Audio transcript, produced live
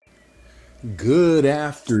Good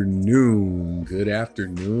afternoon,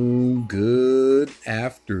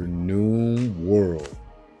 world.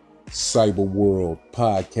 Cyber world,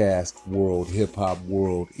 podcast world, hip hop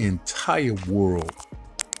world, entire world.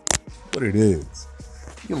 What it is.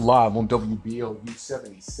 You're live on WBLU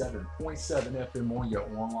 77.7 FM on your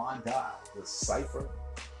online dial, the CYPHER.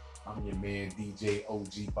 I'm your man, DJ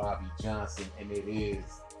OG Bobby Johnson, and it is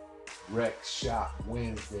Rec Shop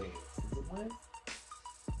Wednesday. Is it Wednesday?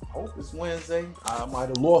 I hope it's Wednesday. I might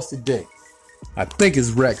have lost a day. I think it's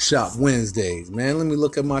Rec Shop Wednesdays, man. Let me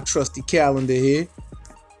look at my trusty calendar here.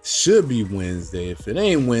 Should be Wednesday. If it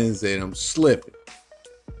ain't Wednesday, I'm slipping.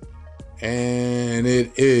 And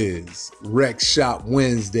it is Rec Shop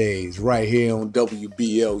Wednesdays right here on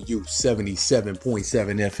WBLU 77.7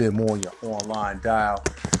 FM on your online dial.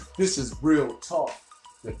 This is Real Talk,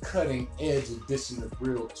 the cutting edge edition of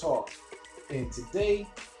Real Talk. And today,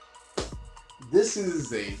 this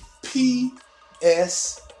is a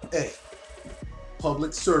P.S.A,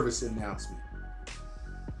 public service announcement.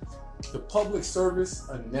 The public service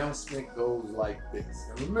announcement goes like this.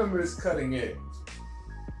 And remember, it's cutting edge.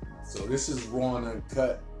 So this is raw and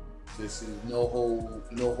uncut. This is no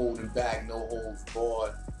holding back, no holds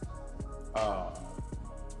barred.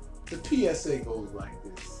 The P.S.A goes like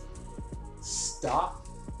this. Stop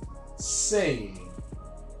saying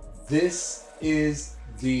this is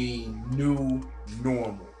the new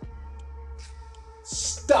normal.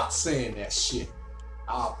 Stop saying that shit.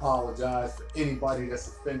 I apologize for anybody that's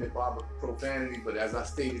offended by profanity, but as I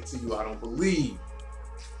stated to you, I don't believe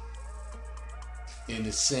in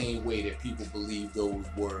the same way that people believe those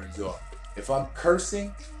words are. If I'm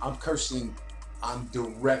cursing, I'm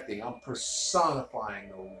directing, I'm personifying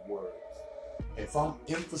those words. If I'm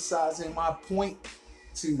emphasizing my point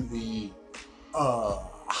to the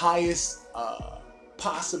highest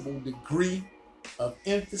possible degree of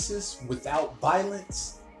emphasis without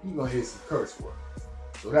violence, you're gonna hear some curse words.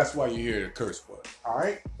 So that's why you hear the curse word. All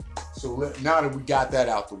right. So now that we got that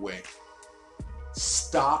out the way,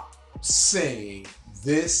 stop saying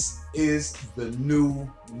this is the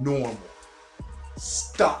new normal.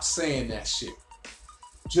 Stop saying that shit.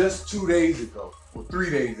 Just 2 days ago, or 3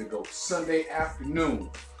 days ago, Sunday afternoon,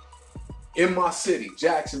 in my city,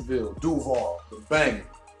 Jacksonville, Duval, the Banger,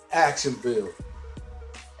 Actionville,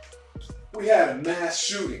 we had a mass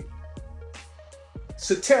shooting. It's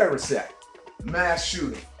a terrorist act. Mass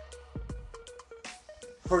shooting.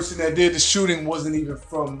 Person that did the shooting wasn't even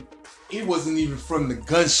from the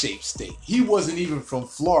gun-shaped state. He wasn't even from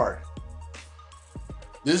Florida.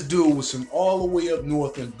 This dude was from all the way up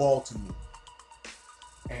north in Baltimore.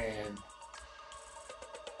 And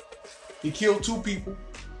he killed 2 people,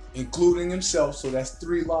 including himself, so that's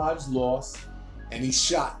 3 lives lost, and he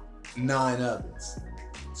shot 9 others.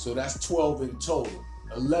 So that's 12 in total.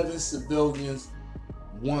 11 civilians,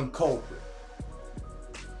 1 culprit.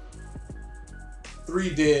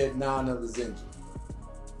 3 dead, 9 others injured.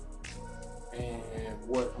 And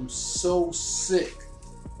what I'm so sick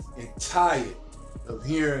and tired of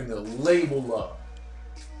hearing the label of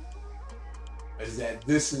is that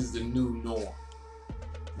this is the new norm.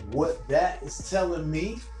 What that is telling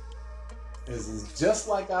me is just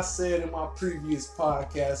like I said in my previous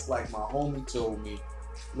podcast, like my homie told me,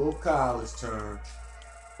 Lil Kyle's turn,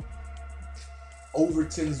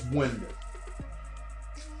 Overton's window.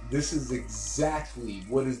 This is exactly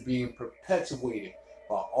what is being perpetuated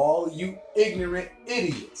by all you ignorant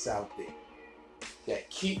idiots out there that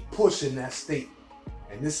keep pushing that statement.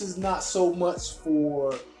 And this is not so much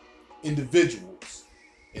for individuals.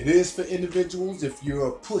 It is for individuals if you're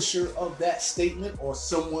a pusher of that statement or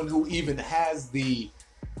someone who even has the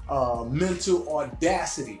mental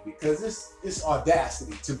audacity, because it's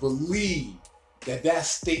audacity to believe that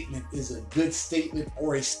statement is a good statement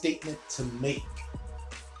or a statement to make.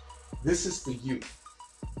 This is for you.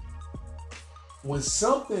 When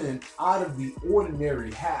something out of the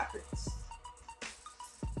ordinary happens,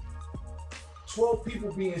 12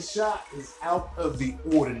 people being shot is out of the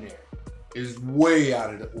ordinary. Is way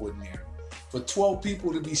out of the ordinary. For 12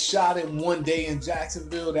 people to be shot in one day in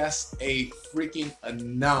Jacksonville, that's a freaking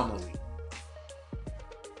anomaly.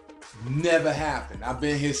 Never happened. I've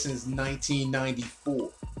been here since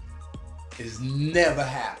 1994. It's never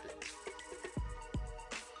happened.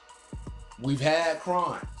 We've had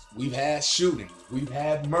crimes. We've had shootings. We've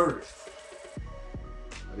had murders.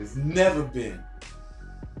 But it's never been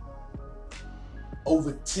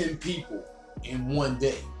over 10 people in one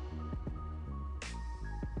day.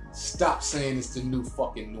 Stop saying it's the new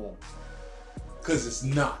fucking normal. Because it's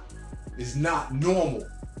not. It's not normal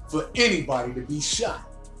for anybody to be shot.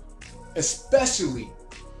 Especially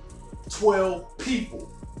 12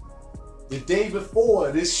 people The day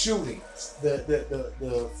before this shooting,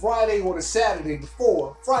 the Friday or the Saturday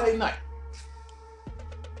before, Friday night,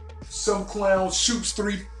 some clown shoots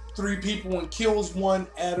three people and kills one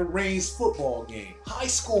at a raised football game. High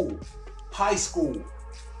school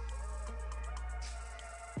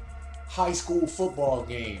football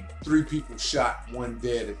game. 3 people shot, 1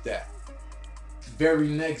 dead at that. Very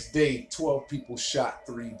next day, 12 people shot,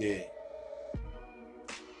 3 dead.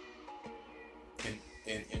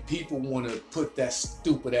 And people want to put that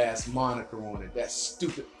stupid ass moniker on it, that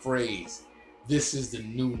stupid phrase. This is the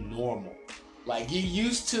new normal. Like, get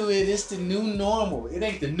used to it, it's the new normal. It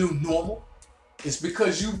ain't the new normal. It's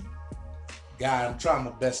because you, guy, I'm trying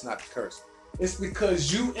my best not to curse. It's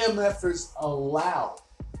because you MFers allow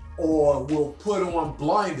or will put on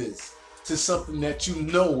blinders to something that you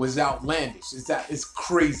know is outlandish. It's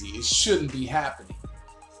crazy. It shouldn't be happening.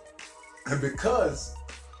 And because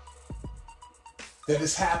that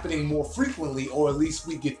is happening more frequently, or at least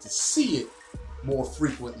we get to see it more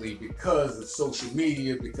frequently because of social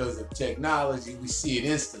media, because of technology, we see it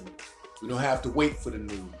instantly. We don't have to wait for the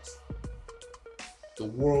news. The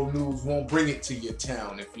world news won't bring it to your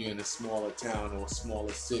town if you're in a smaller town or a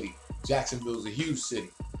smaller city. Jacksonville's a huge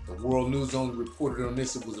city. The world news only reported on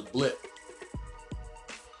this, it was a blip.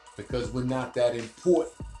 Because we're not that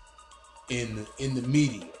important in the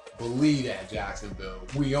media. Believe that, Jacksonville.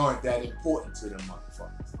 We aren't that important to them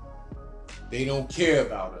motherfuckers. They don't care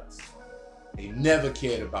about us. They never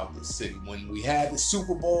cared about this city. When we had the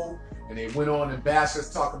Super Bowl and they went on and bashed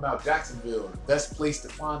us talking about Jacksonville, the best place to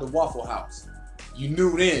find a Waffle House. You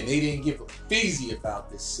knew then they didn't give a feezy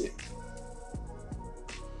about this city.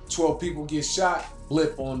 12 people get shot,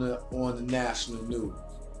 blip on the national news.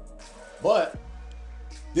 But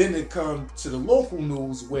then it comes to the local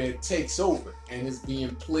news where it takes over and it's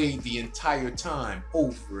being played the entire time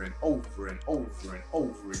over and over and over and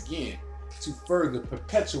over again to further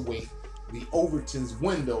perpetuate the Overton's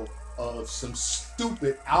window of some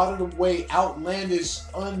stupid, out of the way, outlandish,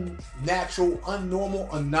 unnatural, unnormal,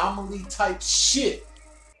 anomaly type shit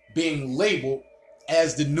being labeled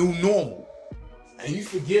as the new normal. And you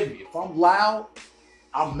forgive me, if I'm loud,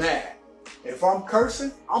 I'm mad. If I'm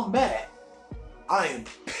cursing, I'm mad. I am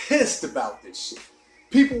pissed about this shit.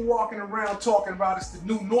 People walking around talking about it's the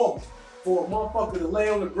new normal for a motherfucker to lay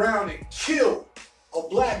on the ground and kill a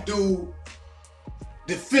black dude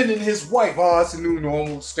defending his wife. Oh, it's the new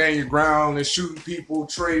normal. Stand your ground and shooting people.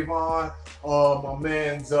 Trayvon, my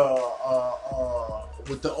man's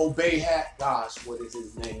with the Obey hat. Gosh, what is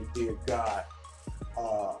his name? Dear God.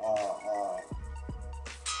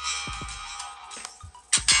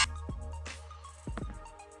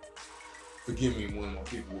 Forgive me when more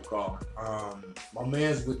people will call him. My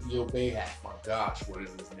man's with the Obey hat. My gosh, what is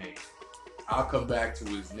his name? I'll come back to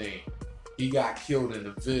his name. He got killed in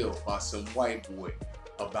the Ville by some white boy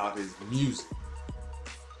about his music.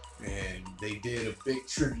 And they did a big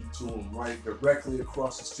tribute to him right directly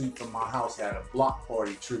across the street from my house. Had a block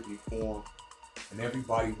party tribute for him. And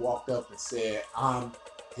everybody walked up and said, I'm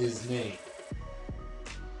his name.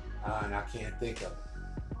 And I can't think of it.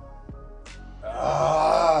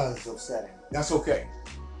 It's upsetting. That's okay.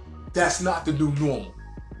 That's not the new normal.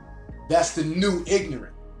 That's the new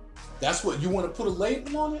ignorant. That's what you want to put a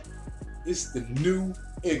label on it? It's the new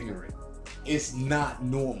ignorant. It's not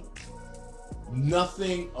normal.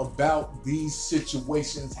 Nothing about these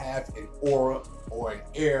situations have an aura or an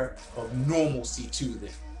air of normalcy to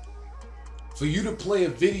them. For you to play a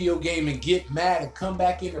video game and get mad and come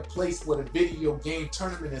back in a place where the video game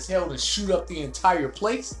tournament is held and shoot up the entire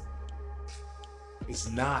place, it's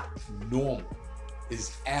not normal.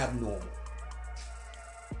 It's abnormal.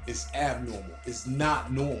 It's abnormal. It's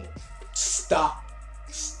not normal. Stop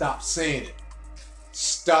saying it.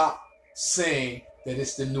 Stop saying that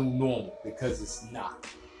it's the new normal, because it's not.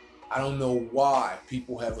 I don't know why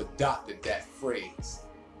people have adopted that phrase.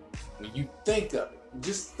 When you think of it,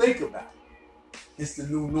 just think about it. It's the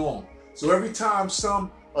new normal. So every time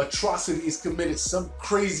some atrocity is committed, some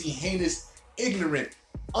crazy, heinous, ignorant,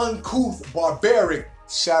 uncouth, barbaric,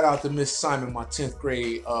 shout out to Miss Simon, my 10th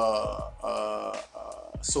grade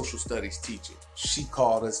social studies teacher. She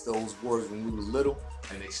called us those words when we were little,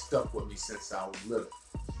 and they stuck with me since I was little.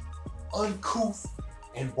 Uncouth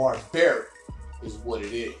and barbaric is what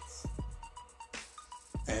it is.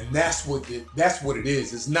 And that's what it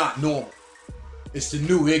is. It's not normal. It's the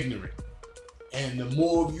new ignorant. And the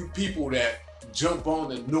more of you people that jump on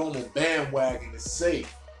the normal bandwagon and say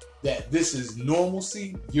that this is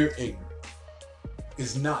normalcy, you're ignorant.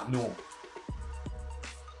 It's not normal.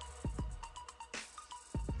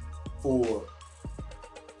 For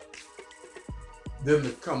them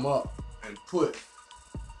to come up and put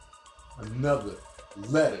another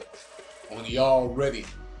letter on the already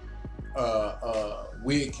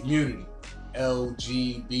weird community,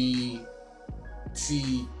 LGBTQ.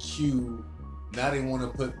 Now they want to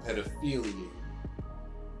put pedophilia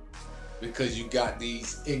because you got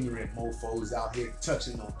these ignorant mofos out here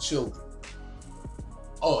touching on children.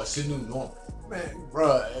 Oh, it's a new normal. Man,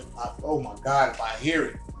 bruh, oh my God, if I hear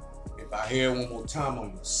it one more time,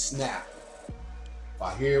 I'm gonna snap. If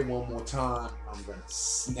I hear it one more time, I'm gonna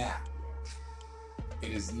snap.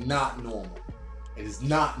 It is not normal. It is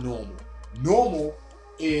not normal. Normal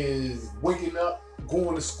is waking up,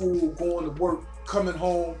 going to school, going to work, coming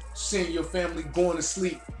home, seeing your family, going to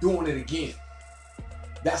sleep, doing it again.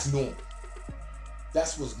 That's normal.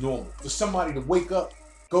 That's what's normal. For somebody to wake up,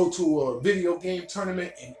 go to a video game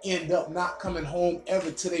tournament, and end up not coming home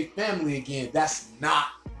ever to their family again, that's not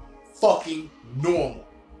fucking normal.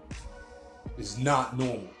 It's not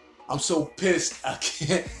normal. I'm so pissed. I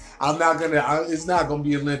can't. It's not gonna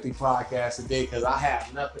be a lengthy podcast today because I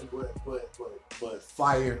have nothing but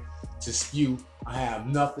fire to spew. I have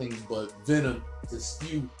nothing but venom to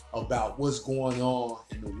spew about what's going on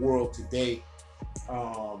in the world today.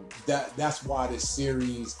 That's why this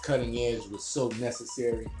series, Cutting Edge, was so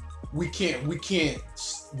necessary. We can't put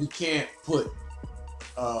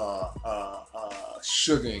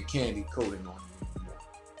sugar and candy coating on it anymore.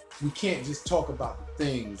 We can't just talk about the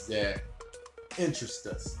things that interest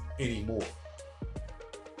us anymore.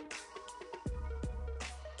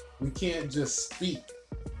 We can't just speak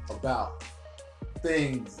about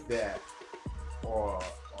things that are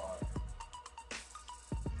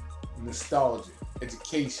nostalgic,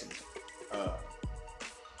 education,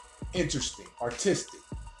 interesting, artistic.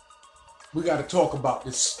 We got to talk about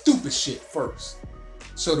this stupid shit first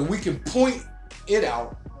so that we can point it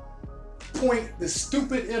out, point the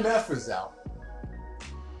stupid MFers out,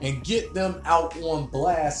 and get them out on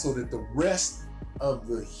blast so that the rest of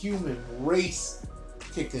the human race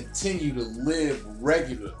can continue to live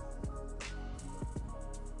regular.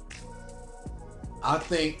 I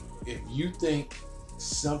think if you think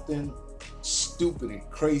something stupid and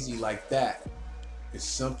crazy like that is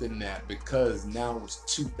something that, because now it's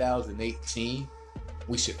 2018,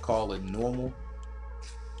 we should call it normal,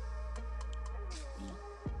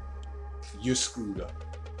 you're screwed up.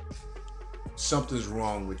 Something's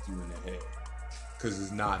wrong with you in the head, because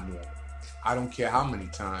it's not normal. I don't care how many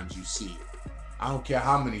times you see it. I don't care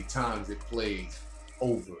how many times it plays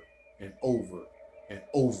over and over and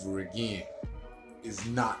over again. It's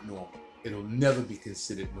not normal. It'll never be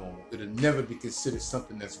considered normal. It'll never be considered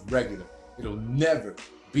something that's regular. It'll never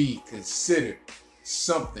be considered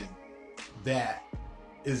something that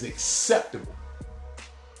is acceptable.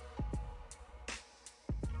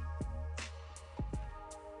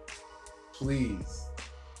 Please,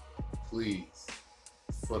 please,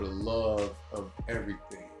 for the love of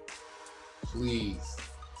everything, please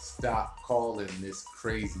stop calling this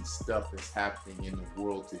crazy stuff that's happening in the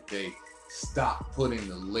world today. Stop putting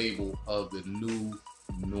the label of the new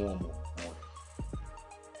normal on it.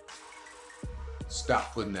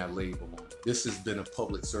 Stop putting that label on it. This has been a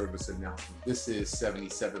public service announcement. This is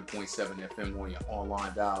 77.7 FM on your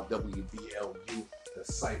online dial, WBLU, the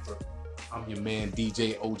CYPHER. I'm your man,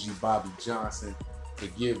 DJ OG Bobby Johnson.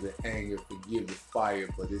 Forgive the anger, forgive the fire,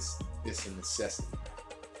 but it's a necessity.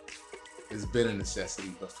 It's been a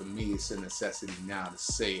necessity, but for me, it's a necessity now to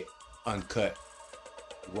say it uncut,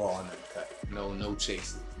 raw and uncut. No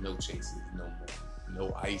chasers, no more.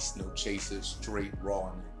 No ice, no chasers, straight,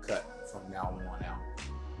 raw and uncut from now on out.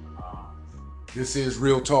 This is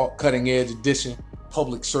Real Talk Cutting Edge Edition,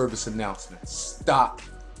 public service announcement. Stop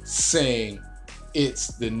saying it's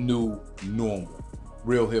the new normal.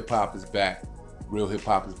 Real hip hop is back. Real hip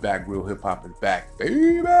hop is back. Real hip hop is back,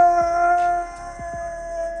 baby.